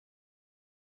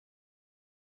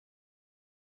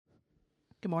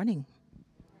Good morning.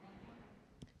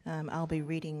 I'll be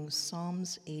reading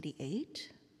Psalms 88.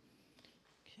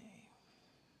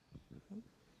 Okay.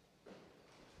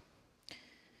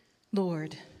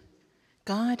 Lord,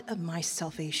 God of my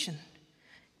salvation,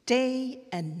 day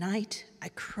and night I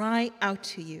cry out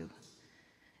to you.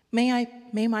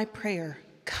 May my prayer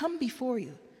come before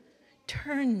you.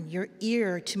 Turn your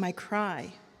ear to my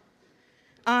cry.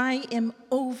 I am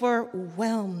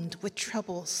overwhelmed with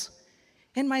troubles,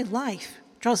 and my life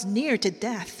draws near to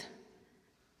death.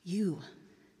 You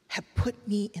have put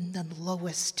me in the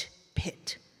lowest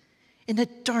pit, in the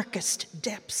darkest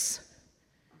depths.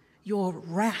 Your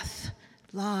wrath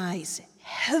lies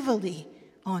heavily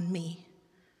on me.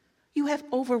 You have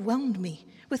overwhelmed me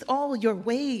with all your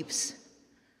waves.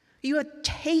 You have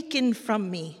taken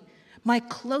from me my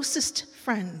closest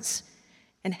friends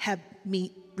and have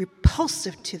me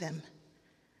repulsive to them.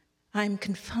 I'm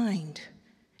confined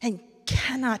and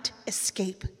cannot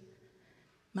escape.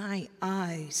 My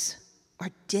eyes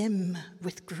are dim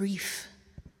with grief.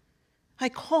 I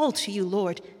call to you,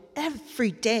 Lord,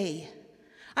 every day.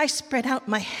 I spread out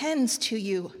my hands to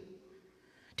you.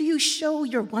 Do you show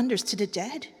your wonders to the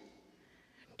dead?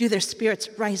 Do their spirits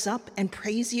rise up and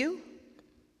praise you?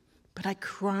 But I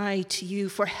cry to you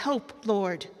for help,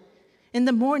 Lord. In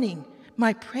the morning,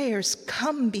 my prayers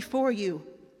come before you.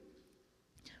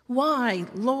 Why,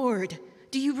 Lord,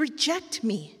 do you reject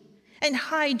me and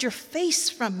hide your face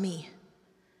from me?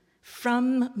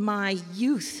 From my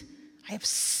youth, I have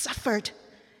suffered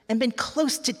and been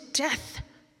close to death.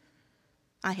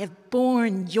 I have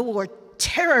borne your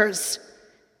terrors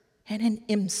and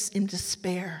am in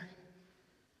despair.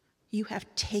 You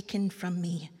have taken from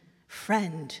me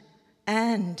friend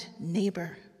and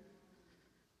neighbor.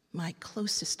 My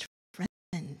closest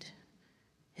friend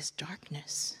is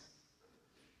darkness.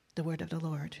 The word of the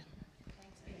Lord.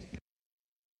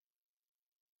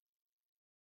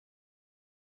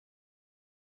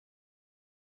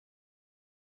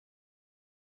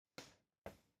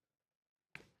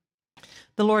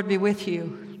 The Lord be with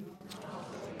you.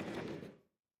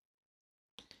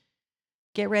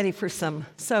 Get ready for some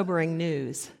sobering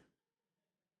news.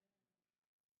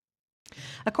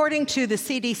 According to the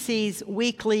CDC's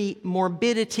weekly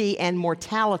morbidity and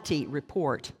mortality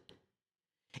report,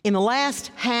 in the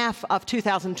last half of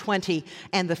 2020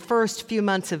 and the first few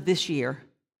months of this year,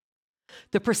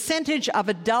 the percentage of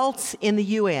adults in the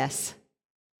U.S.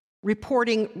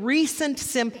 reporting recent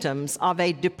symptoms of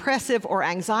a depressive or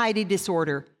anxiety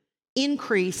disorder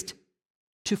increased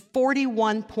to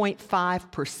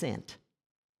 41.5%.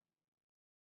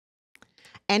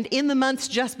 And in the months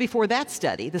just before that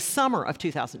study, the summer of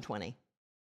 2020,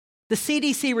 the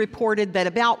CDC reported that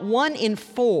about 1 in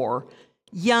 4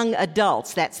 young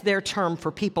adults, that's their term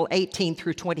for people 18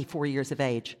 through 24 years of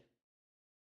age,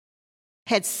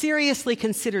 had seriously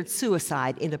considered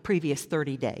suicide in the previous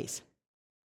 30 days.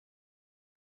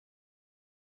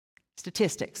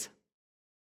 Statistics.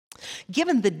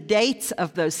 Given the dates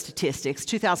of those statistics,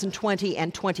 2020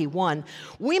 and 21,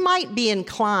 we might be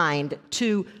inclined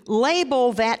to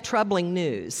label that troubling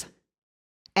news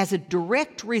as a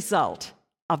direct result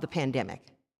of the pandemic.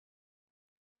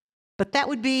 But that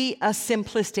would be a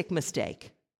simplistic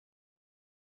mistake.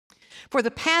 For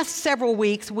the past several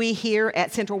weeks, we here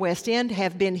at Central West End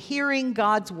have been hearing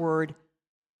God's word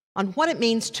on what it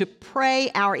means to pray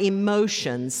our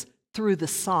emotions through the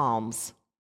Psalms,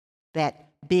 that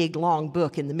big, long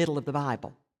book in the middle of the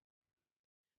Bible.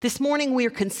 This morning, we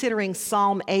are considering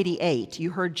Psalm 88.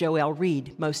 You heard Joel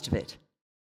read most of it.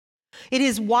 It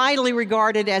is widely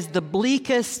regarded as the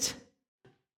bleakest,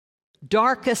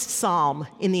 darkest psalm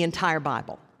in the entire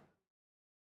Bible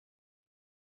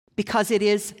because it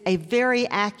is a very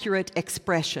accurate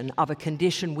expression of a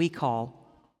condition we call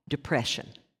depression.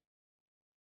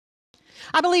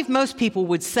 I believe most people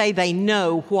would say they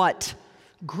know what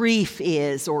grief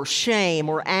is, or shame,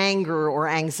 or anger, or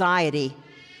anxiety.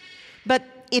 But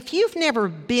if you've never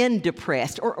been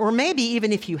depressed, or maybe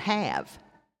even if you have,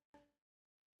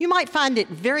 you might find it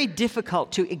very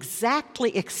difficult to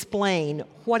exactly explain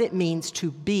what it means to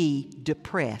be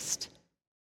depressed.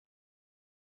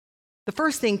 The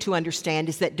first thing to understand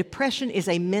is that depression is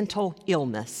a mental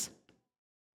illness.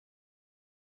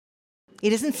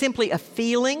 It isn't simply a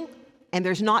feeling, and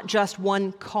there's not just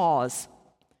one cause.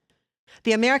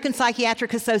 The American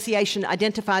Psychiatric Association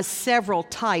identifies several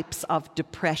types of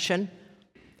depression.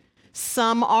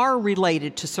 Some are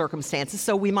related to circumstances,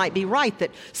 so we might be right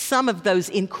that some of those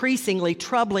increasingly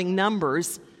troubling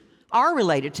numbers are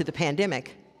related to the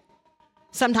pandemic.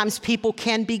 Sometimes people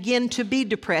can begin to be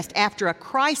depressed after a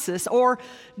crisis or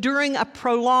during a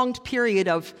prolonged period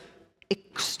of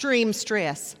extreme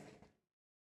stress.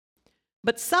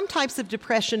 But some types of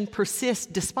depression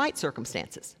persist despite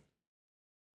circumstances.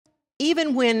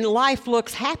 Even when life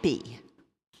looks happy,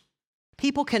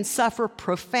 people can suffer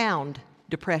profound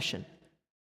depression.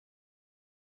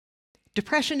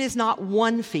 Depression is not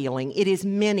one feeling, it is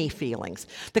many feelings.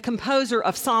 The composer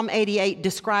of Psalm 88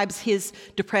 describes his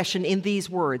depression in these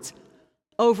words: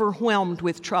 overwhelmed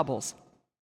with troubles,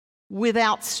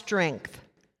 without strength,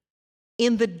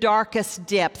 in the darkest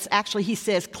depths. Actually, he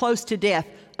says close to death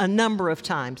a number of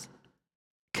times.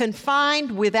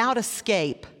 Confined without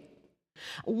escape.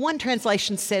 One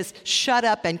translation says, shut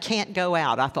up and can't go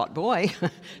out. I thought, boy,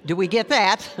 do we get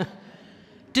that?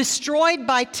 Destroyed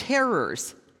by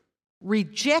terrors,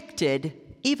 rejected,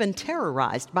 even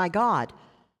terrorized by God.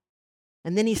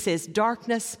 And then he says,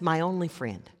 darkness, my only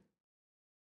friend.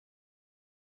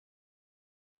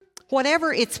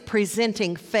 Whatever its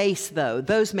presenting face, though,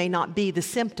 those may not be the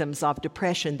symptoms of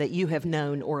depression that you have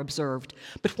known or observed.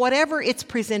 But whatever its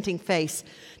presenting face,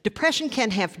 depression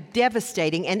can have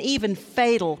devastating and even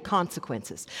fatal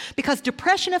consequences. Because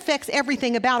depression affects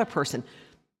everything about a person: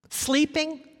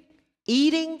 sleeping,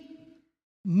 eating,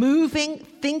 moving,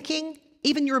 thinking,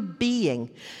 even your being.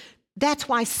 That's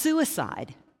why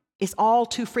suicide is all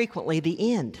too frequently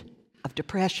the end of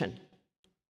depression.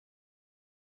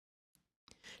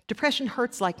 Depression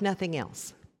hurts like nothing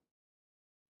else.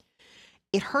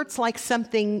 It hurts like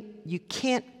something you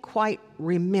can't quite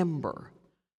remember,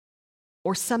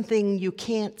 or something you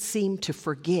can't seem to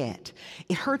forget.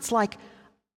 It hurts like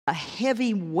a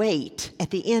heavy weight at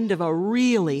the end of a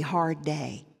really hard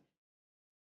day.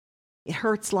 It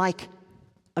hurts like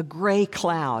a gray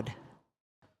cloud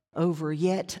over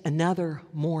yet another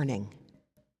morning.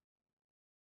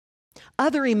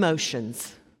 Other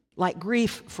emotions, like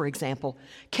grief, for example,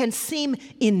 can seem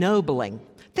ennobling.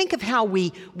 Think of how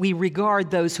we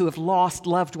regard those who have lost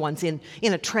loved ones in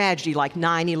a tragedy like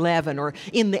 9/11 or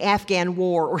in the Afghan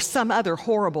war or some other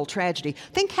horrible tragedy.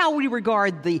 Think how we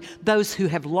regard those who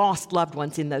have lost loved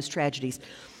ones in those tragedies.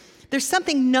 There's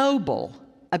something noble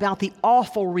about the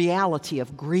awful reality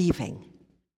of grieving.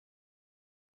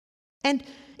 And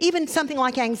even something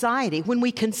like anxiety, when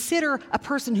we consider a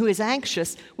person who is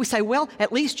anxious, we say, well,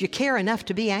 at least you care enough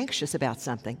to be anxious about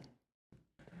something.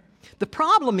 The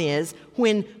problem is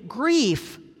when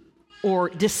grief or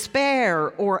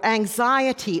despair or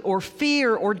anxiety or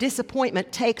fear or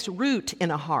disappointment takes root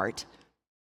in a heart,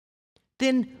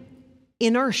 then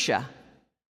inertia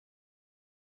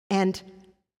and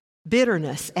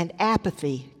bitterness and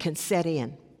apathy can set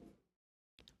in.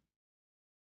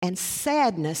 And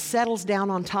sadness settles down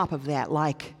on top of that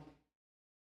like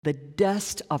the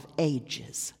dust of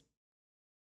ages.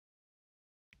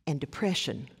 And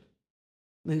depression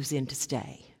moves in to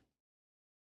stay.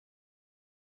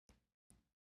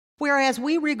 Whereas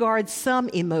we regard some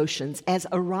emotions as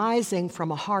arising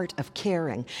from a heart of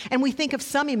caring, and we think of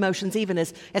some emotions even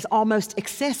as almost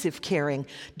excessive caring,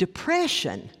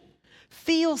 depression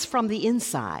feels from the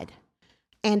inside,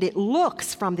 and it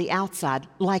looks from the outside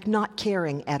like not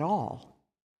caring at all.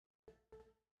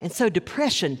 And so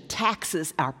depression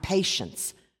taxes our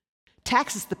patience,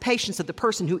 taxes the patience of the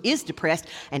person who is depressed,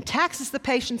 and taxes the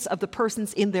patience of the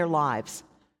persons in their lives.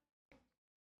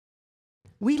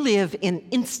 We live in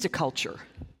instaculture.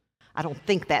 I don't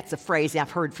think that's a phrase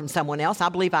I've heard from someone else. I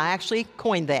believe I actually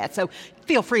coined that, so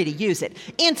feel free to use it.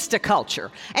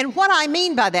 Instaculture. And what I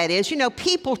mean by that is,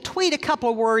 people tweet a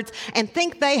couple of words and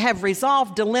think they have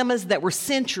resolved dilemmas that were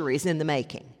centuries in the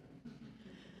making.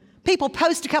 People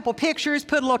post a couple pictures,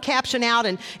 put a little caption out,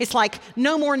 and it's like,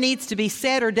 no more needs to be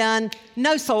said or done,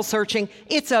 no soul searching,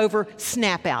 it's over,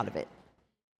 snap out of it.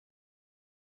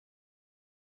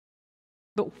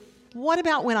 But what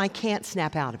about when I can't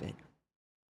snap out of it?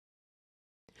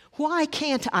 Why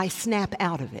can't I snap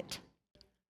out of it?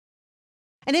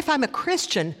 And if I'm a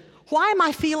Christian, why am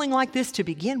I feeling like this to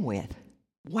begin with?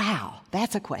 Wow,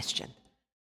 that's a question.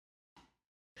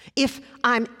 If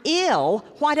I'm ill,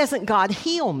 why doesn't God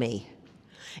heal me?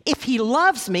 If He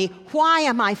loves me, why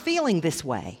am I feeling this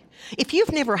way? If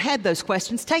you've never had those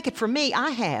questions, take it from me,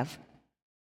 I have.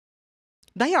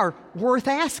 They are worth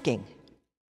asking.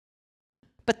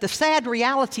 But the sad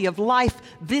reality of life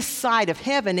this side of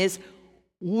heaven is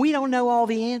we don't know all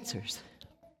the answers.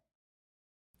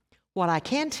 What I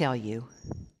can tell you,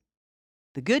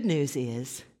 the good news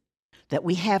is that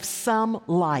we have some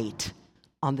light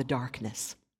on the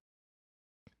darkness.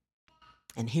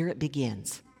 And here it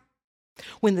begins.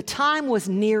 When the time was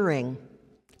nearing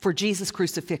for Jesus'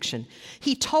 crucifixion,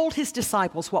 He told His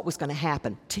disciples what was going to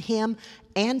happen to Him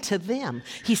and to them.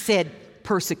 He said,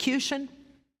 persecution,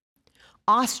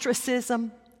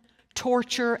 ostracism,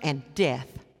 torture, and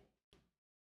death.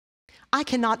 I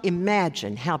cannot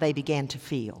imagine how they began to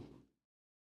feel.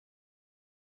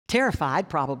 Terrified,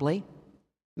 probably,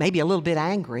 maybe a little bit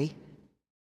angry,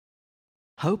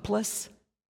 hopeless,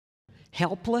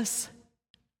 helpless.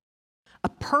 A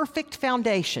perfect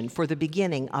foundation for the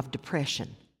beginning of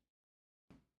depression.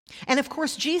 And of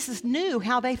course, Jesus knew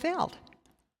how they felt.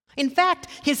 In fact,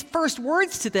 his first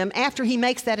words to them after he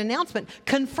makes that announcement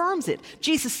confirms it.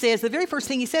 Jesus says, the very first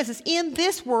thing he says is, in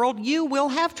this world you will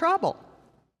have trouble.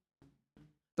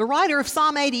 The writer of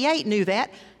Psalm 88 knew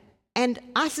that, and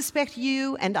I suspect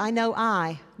you and I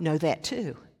know that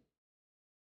too.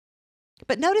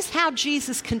 But notice how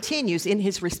Jesus continues in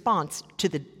his response to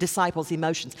the disciples'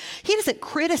 emotions. He doesn't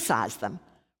criticize them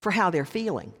for how they're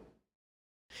feeling.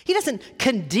 He doesn't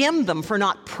condemn them for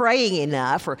not praying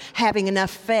enough or having enough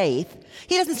faith.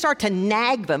 He doesn't start to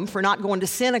nag them for not going to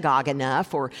synagogue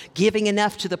enough or giving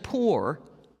enough to the poor.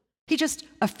 He just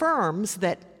affirms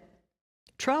that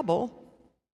trouble,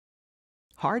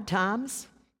 hard times,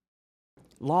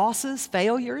 losses,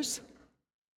 failures,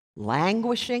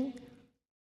 languishing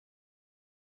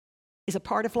is a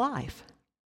part of life.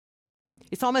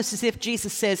 It's almost as if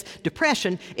Jesus says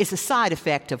depression is a side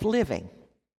effect of living.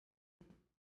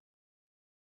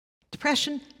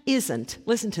 Depression isn't,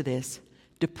 listen to this,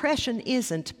 depression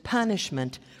isn't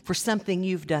punishment for something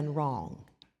you've done wrong.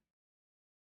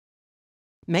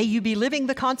 May you be living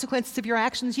the consequences of your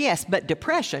actions? Yes, but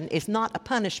depression is not a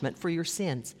punishment for your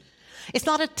sins. It's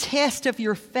not a test of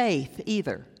your faith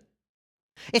either.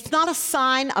 It's not a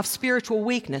sign of spiritual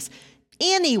weakness.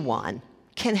 Anyone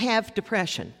can have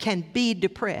depression, can be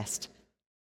depressed.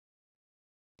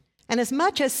 And as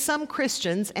much as some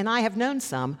Christians, and I have known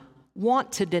some,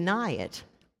 want to deny it,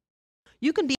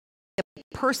 you can be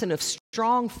a person of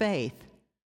strong faith,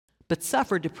 but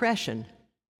suffer depression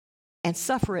and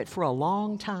suffer it for a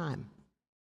long time.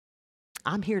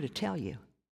 I'm here to tell you.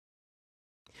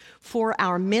 For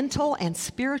our mental and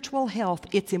spiritual health,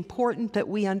 it's important that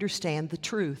we understand the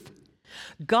truth.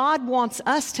 God wants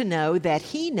us to know that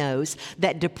He knows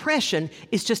that depression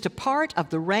is just a part of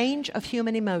the range of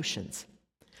human emotions.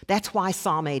 That's why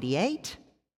Psalm 88,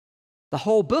 the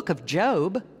whole book of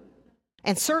Job,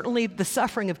 and certainly the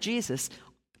suffering of Jesus,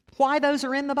 why those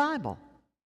are in the Bible.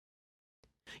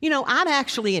 You know, I'm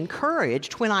actually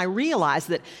encouraged when I realize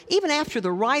that even after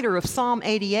the writer of Psalm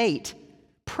 88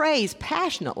 prays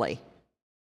passionately,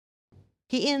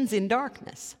 he ends in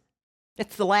darkness.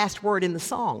 That's the last word in the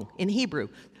song in Hebrew.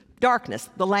 Darkness,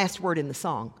 the last word in the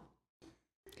song.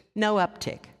 No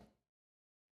uptick.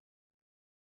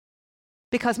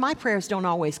 Because my prayers don't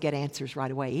always get answers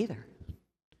right away either.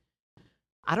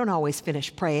 I don't always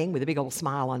finish praying with a big old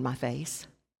smile on my face.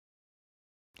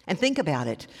 And think about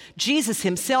it. Jesus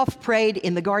himself prayed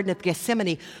in the Garden of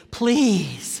Gethsemane,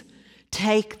 please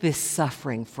take this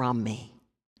suffering from me.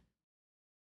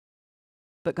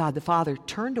 But God the Father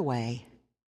turned away,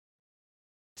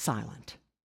 silent.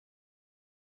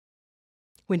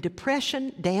 When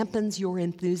depression dampens your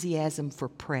enthusiasm for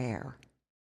prayer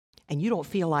and you don't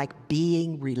feel like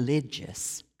being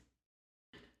religious,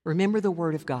 remember the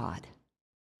Word of God.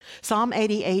 Psalm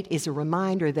 88 is a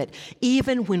reminder that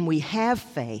even when we have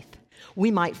faith,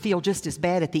 we might feel just as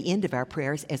bad at the end of our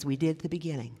prayers as we did at the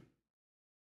beginning.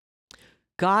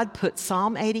 God put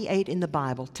Psalm 88 in the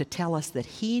Bible to tell us that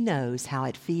He knows how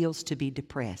it feels to be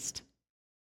depressed.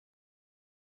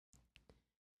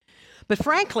 But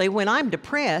frankly, when I'm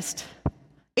depressed,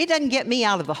 it doesn't get me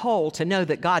out of the hole to know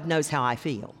that God knows how I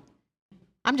feel.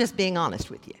 I'm just being honest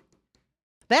with you.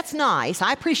 That's nice,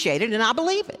 I appreciate it, and I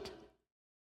believe it.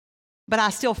 But I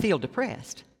still feel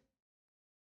depressed.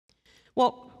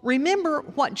 Well, remember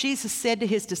what Jesus said to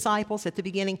his disciples at the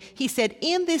beginning? He said,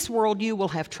 in this world you will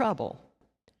have trouble.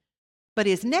 But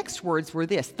his next words were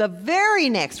this. The very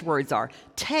next words are,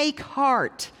 take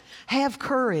heart, have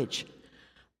courage.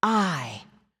 I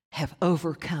have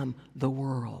overcome the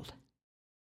world.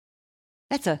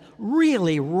 That's a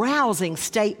really rousing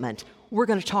statement. We're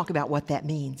going to talk about what that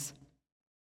means.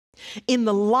 In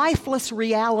the lifeless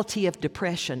reality of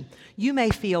depression, you may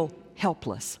feel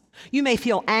helpless. You may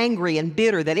feel angry and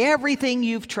bitter that everything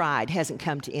you've tried hasn't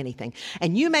come to anything.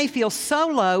 And you may feel so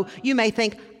low, you may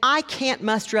think, I can't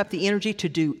muster up the energy to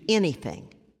do anything.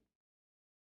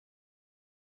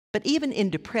 But even in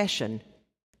depression,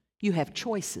 you have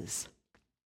choices.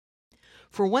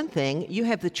 For one thing, you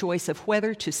have the choice of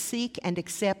whether to seek and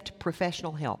accept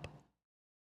professional help.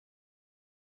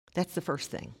 That's the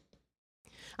first thing.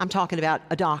 I'm talking about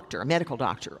a doctor, a medical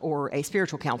doctor, or a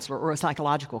spiritual counselor, or a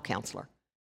psychological counselor.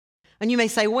 And you may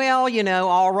say, well, you know,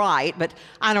 all right, but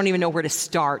I don't even know where to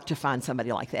start to find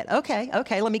somebody like that.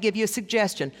 Okay, let me give you a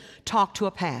suggestion. Talk to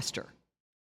a pastor.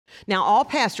 Now, all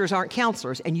pastors aren't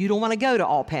counselors, and you don't want to go to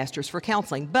all pastors for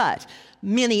counseling, but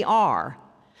many are.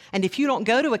 And if you don't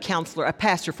go to a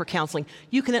pastor for counseling,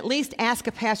 you can at least ask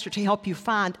a pastor to help you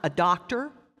find a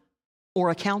doctor or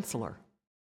a counselor.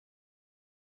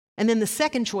 And then the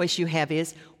second choice you have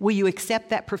is, will you accept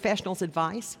that professional's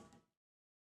advice?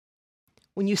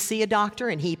 When you see a doctor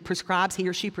and he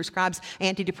or she prescribes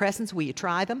antidepressants, will you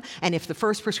try them? And if the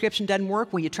first prescription doesn't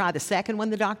work, will you try the second one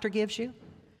the doctor gives you?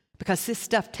 Because this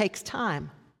stuff takes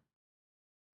time.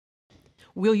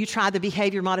 Will you try the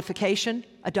behavior modification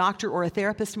a doctor or a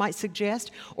therapist might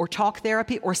suggest, or talk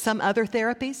therapy, or some other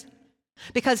therapies?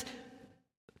 Because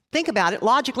think about it,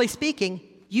 logically speaking,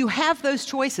 you have those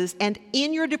choices, and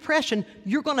in your depression,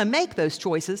 you're going to make those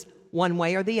choices one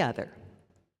way or the other.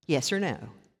 Yes or no?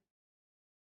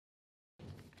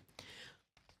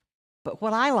 But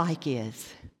what I like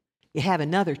is you have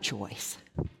another choice.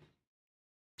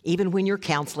 Even when you're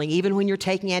counseling, even when you're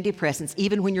taking antidepressants,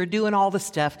 even when you're doing all the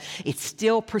stuff, it's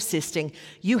still persisting.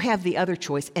 You have the other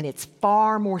choice, and it's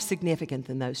far more significant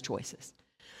than those choices.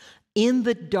 In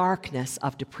the darkness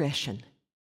of depression,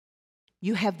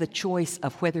 you have the choice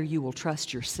of whether you will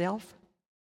trust yourself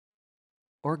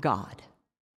or God.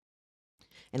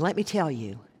 And let me tell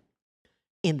you,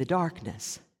 in the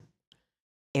darkness,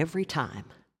 every time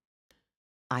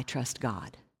I trust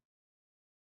God.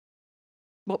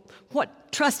 Well,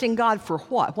 trusting God for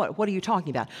what? What are you talking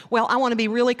about? Well, I want to be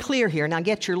really clear here. Now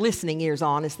get your listening ears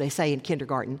on, as they say in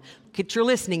kindergarten. Get your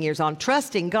listening ears on.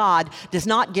 Trusting God does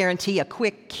not guarantee a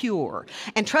quick cure.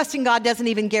 And trusting God doesn't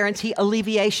even guarantee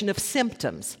alleviation of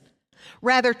symptoms.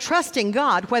 Rather, trusting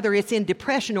God, whether it's in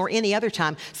depression or any other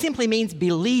time, simply means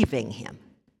believing Him.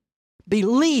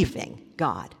 Believing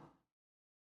God.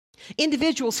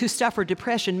 Individuals who suffer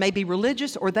depression may be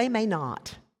religious or they may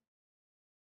not.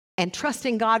 And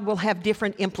trusting God will have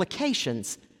different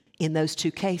implications in those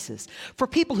two cases. For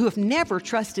people who have never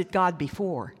trusted God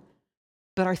before,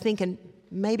 but are thinking,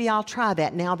 maybe I'll try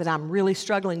that now that I'm really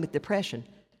struggling with depression,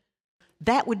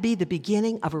 that would be the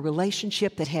beginning of a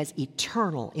relationship that has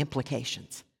eternal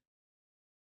implications.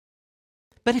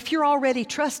 But if you're already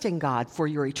trusting God for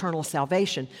your eternal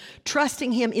salvation,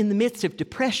 trusting Him in the midst of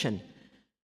depression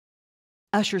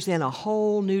ushers in a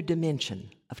whole new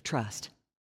dimension of trust.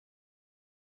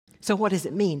 So what does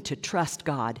it mean to trust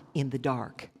God in the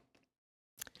dark?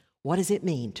 What does it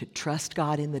mean to trust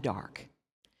God in the dark?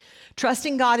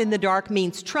 Trusting God in the dark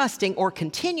means trusting or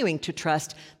continuing to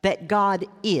trust that God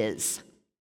is.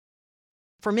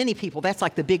 For many people, that's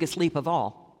like the biggest leap of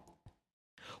all.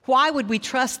 Why would we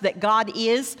trust that God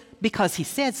is? Because He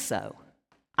says so.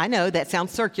 I know that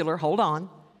sounds circular. Hold on.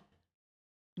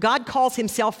 God calls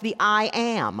Himself the I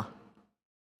am.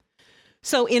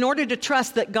 So in order to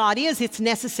trust that God is, it's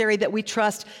necessary that we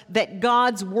trust that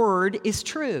God's word is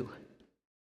true.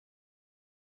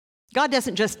 God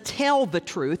doesn't just tell the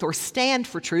truth or stand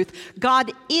for truth.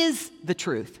 God is the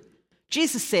truth.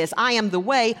 Jesus says, I am the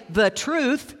way, the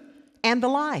truth, and the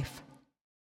life.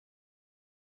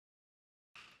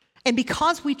 And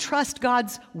because we trust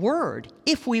God's word,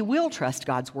 if we will trust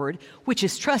God's word, which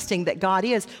is trusting that God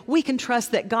is, we can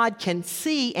trust that God can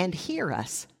see and hear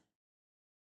us.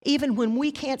 Even when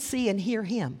we can't see and hear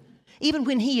Him, even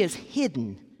when He is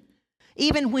hidden,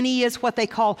 even when He is what they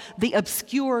call the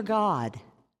obscure God.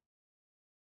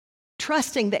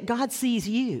 Trusting that God sees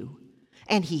you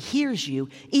and He hears you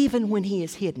even when He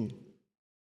is hidden.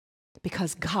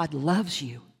 Because God loves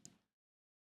you.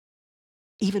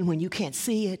 Even when you can't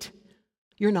see it,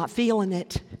 you're not feeling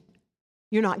it,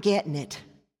 you're not getting it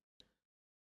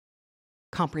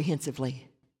comprehensively.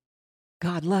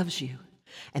 God loves you.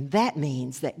 And that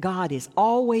means that God is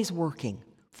always working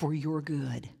for your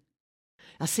good.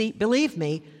 Now see, believe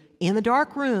me, in the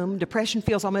dark room, depression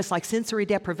feels almost like sensory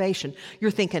deprivation.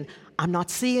 You're thinking, I'm not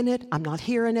seeing it, I'm not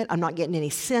hearing it, I'm not getting any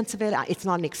sense of it, it's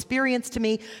not an experience to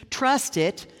me. Trust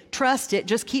it,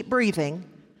 just keep breathing.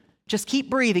 Just keep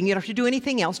breathing. You don't have to do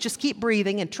anything else. Just keep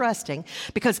breathing and trusting,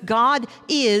 because God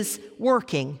is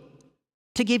working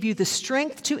to give you the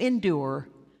strength to endure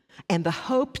and the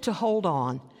hope to hold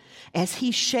on as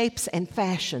He shapes and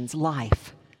fashions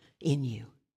life in you.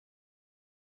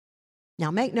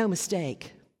 Now, make no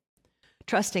mistake,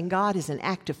 trusting God is an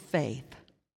act of faith.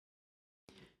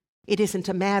 It isn't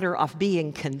a matter of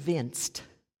being convinced.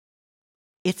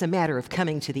 It's a matter of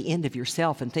coming to the end of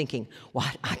yourself and thinking, well,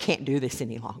 I can't do this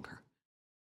any longer.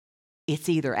 It's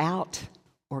either out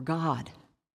or God.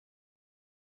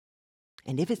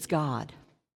 And if it's God,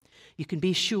 you can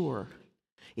be sure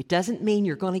it doesn't mean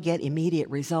you're going to get immediate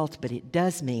results, but it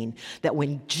does mean that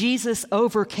when Jesus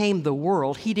overcame the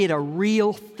world, He did a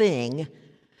real thing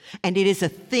And it is a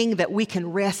thing that we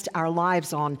can rest our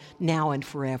lives on now and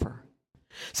forever.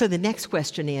 So the next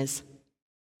question is,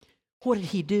 what did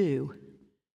he do?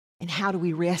 And how do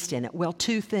we rest in it? Well,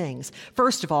 two things.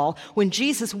 First of all, when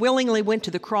Jesus willingly went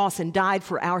to the cross and died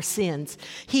for our sins,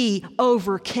 he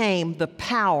overcame the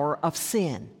power of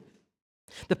sin.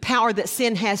 The power that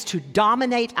sin has to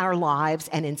dominate our lives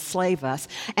and enslave us,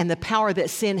 and the power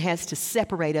that sin has to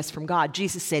separate us from God.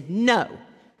 Jesus said, no,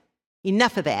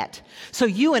 enough of that. So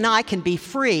you and I can be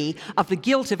free of the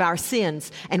guilt of our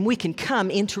sins, and we can come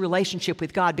into relationship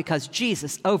with God because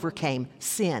Jesus overcame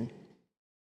sin.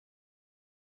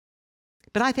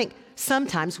 But I think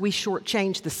sometimes we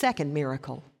shortchange the second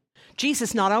miracle.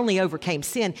 Jesus not only overcame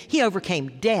sin, he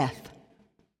overcame death.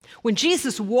 When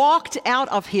Jesus walked out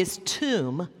of his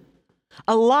tomb,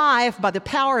 alive by the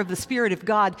power of the Spirit of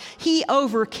God, he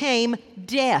overcame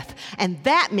death. And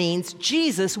that means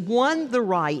Jesus won the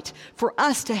right for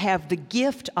us to have the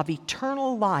gift of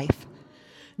eternal life,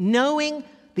 knowing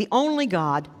the only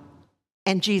God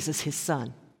and Jesus, his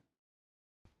Son.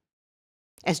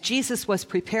 As Jesus was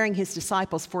preparing his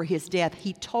disciples for his death,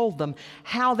 he told them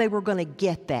how they were going to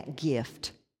get that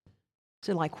gift.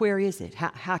 So where is it?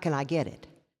 How can I get it?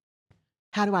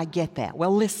 How do I get that?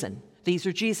 Well, listen, these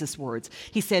are Jesus' words.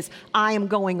 He says, I am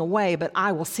going away, but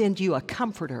I will send you a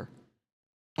comforter,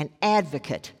 an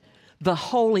advocate, the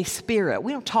Holy Spirit.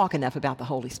 We don't talk enough about the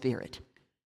Holy Spirit.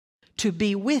 To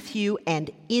be with you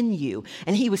and in you.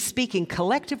 And he was speaking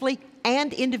collectively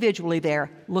and individually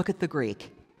there. Look at the Greek.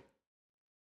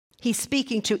 He's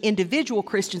speaking to individual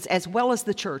Christians as well as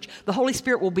the church. The Holy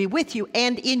Spirit will be with you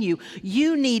and in you.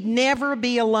 You need never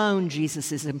be alone,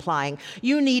 Jesus is implying.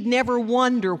 You need never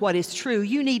wonder what is true.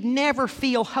 You need never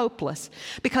feel hopeless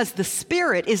because the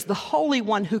Spirit is the Holy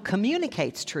One who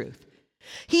communicates truth.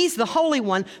 He's the Holy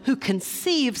One who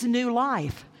conceives new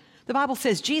life. The Bible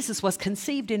says Jesus was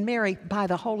conceived in Mary by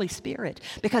the Holy Spirit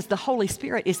because the Holy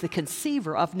Spirit is the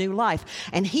conceiver of new life,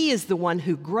 and he is the one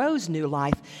who grows new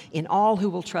life in all who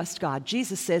will trust God.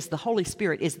 Jesus says the Holy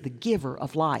Spirit is the giver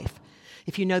of life.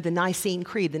 If you know the Nicene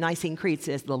Creed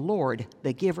says the Lord,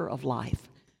 the giver of life.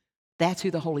 That's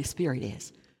who the Holy Spirit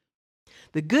is.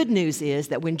 The good news is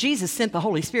that when Jesus sent the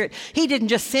Holy Spirit, he didn't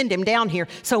just send him down here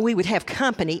so we would have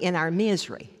company in our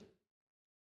misery.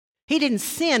 He didn't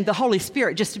send the Holy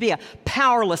Spirit just to be a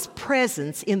powerless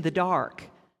presence in the dark.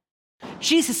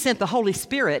 Jesus sent the Holy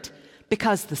Spirit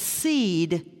because the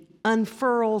seed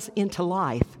unfurls into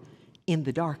life in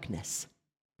the darkness.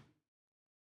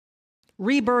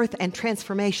 Rebirth and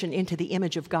transformation into the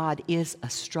image of God is a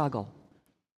struggle,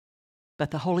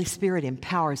 but the Holy Spirit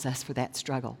empowers us for that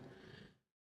struggle,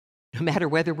 no matter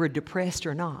whether we're depressed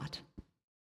or not.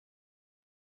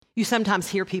 You sometimes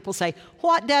hear people say,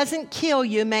 what doesn't kill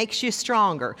you makes you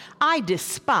stronger. I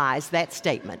despise that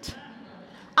statement.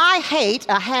 I hate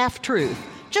a half-truth.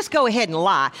 Just go ahead and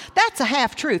lie. That's a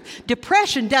half-truth.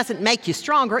 Depression doesn't make you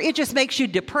stronger. It just makes you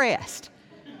depressed.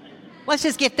 Let's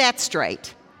just get that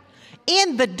straight.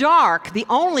 In the dark, the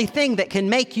only thing that can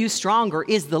make you stronger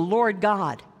is the Lord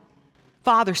God,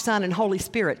 Father, Son, and Holy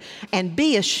Spirit. And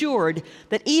be assured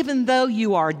that even though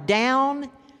you are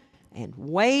down and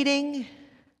waiting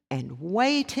under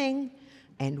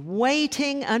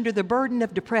the burden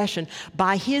of depression,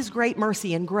 by his great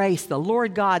mercy and grace, the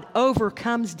Lord God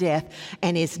overcomes death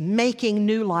and is making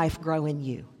new life grow in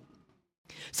you.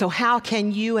 So how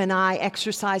can you and I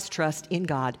exercise trust in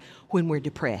God when we're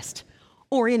depressed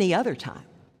or any other time?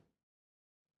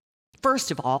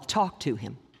 First of all, talk to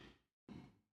him.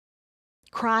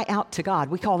 Cry out to God.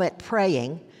 We call that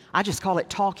praying. I just call it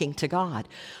talking to God.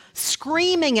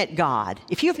 Screaming at God.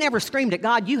 If you've never screamed at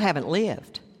God, you haven't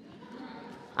lived.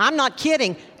 I'm not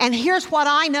kidding. And here's what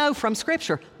I know from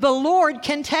Scripture. The Lord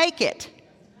can take it.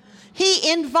 He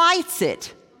invites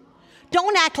it.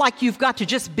 Don't act like you've got to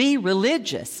just be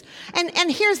religious.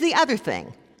 And here's the other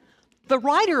thing. The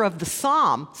writer of the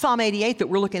Psalm 88 that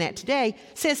we're looking at today,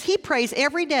 says he prays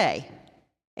every day,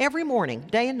 every morning,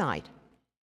 day and night.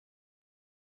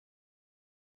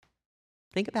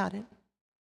 Think about it.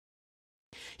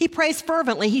 He prays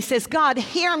fervently. He says, God,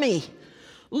 hear me,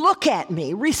 look at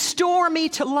me, restore me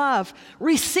to love,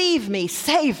 receive me,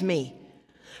 save me.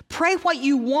 Pray what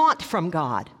you want from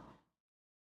God.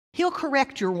 He'll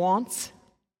correct your wants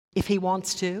if he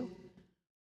wants to.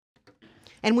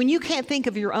 And when you can't think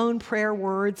of your own prayer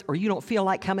words or you don't feel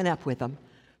like coming up with them,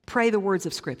 pray the words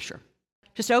of Scripture.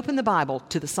 Just open the Bible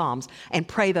to the Psalms and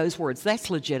pray those words. That's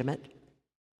legitimate.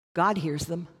 God hears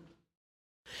them.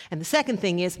 And the second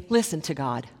thing is, listen to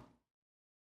God.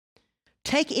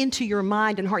 Take into your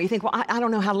mind and heart. You think, well, I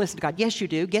don't know how to listen to God. Yes, you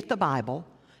do. Get the Bible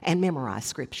and memorize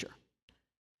Scripture.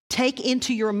 Take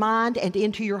into your mind and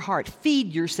into your heart.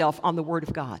 Feed yourself on the Word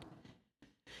of God.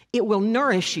 It will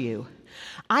nourish you.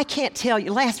 I can't tell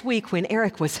you, last week when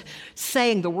Eric was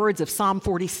saying the words of Psalm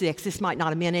 46, this might not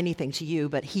have meant anything to you,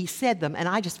 but he said them, and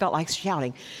I just felt like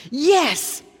shouting,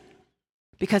 yes!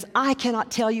 Because I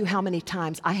cannot tell you how many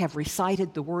times I have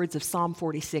recited the words of Psalm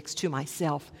 46 to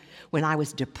myself when I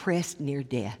was depressed near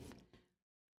death.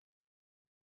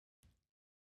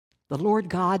 The Lord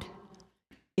God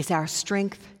is our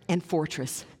strength and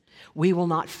fortress. We will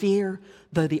not fear,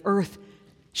 though the earth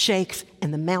shakes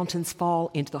and the mountains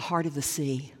fall into the heart of the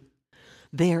sea.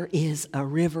 There is a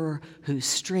river whose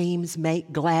streams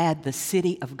make glad the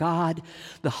city of God,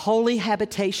 the holy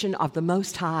habitation of the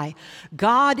Most High.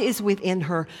 God is within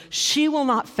her. She will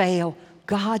not fail.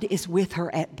 God is with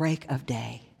her at break of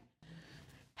day.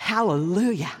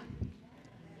 Hallelujah.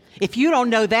 If you don't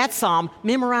know that psalm,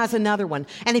 memorize another one.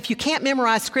 And if you can't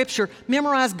memorize Scripture,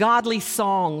 memorize godly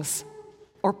songs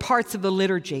or parts of the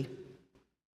liturgy.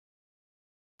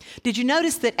 Did you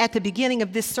notice that at the beginning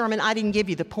of this sermon, I didn't give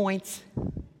you the points?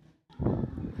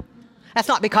 That's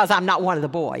not because I'm not one of the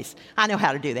boys. I know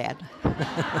how to do that.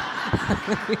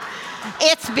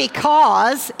 It's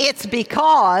because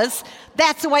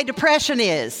that's the way depression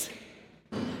is.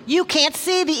 You can't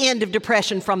see the end of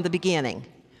depression from the beginning.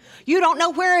 You don't know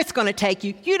where it's going to take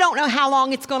you. You don't know how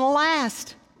long it's going to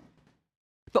last.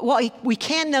 But what we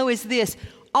can know is this: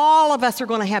 all of us are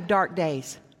going to have dark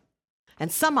days.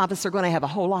 And some of us are going to have a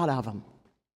whole lot of them.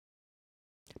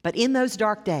 But in those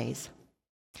dark days,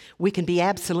 we can be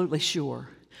absolutely sure.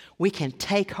 We can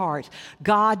take heart.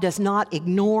 God does not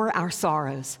ignore our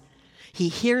sorrows. He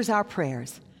hears our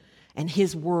prayers, and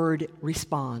His word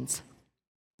responds.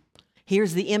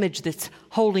 Here's the image that's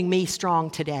holding me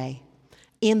strong today.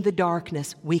 In the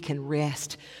darkness, we can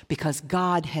rest because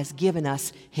God has given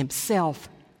us Himself,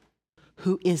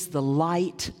 who is the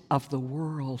light of the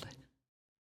world.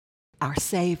 Our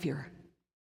Savior,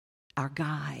 our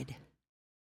guide,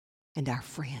 and our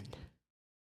friend.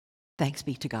 Thanks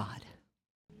be to God.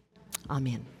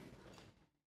 Amen.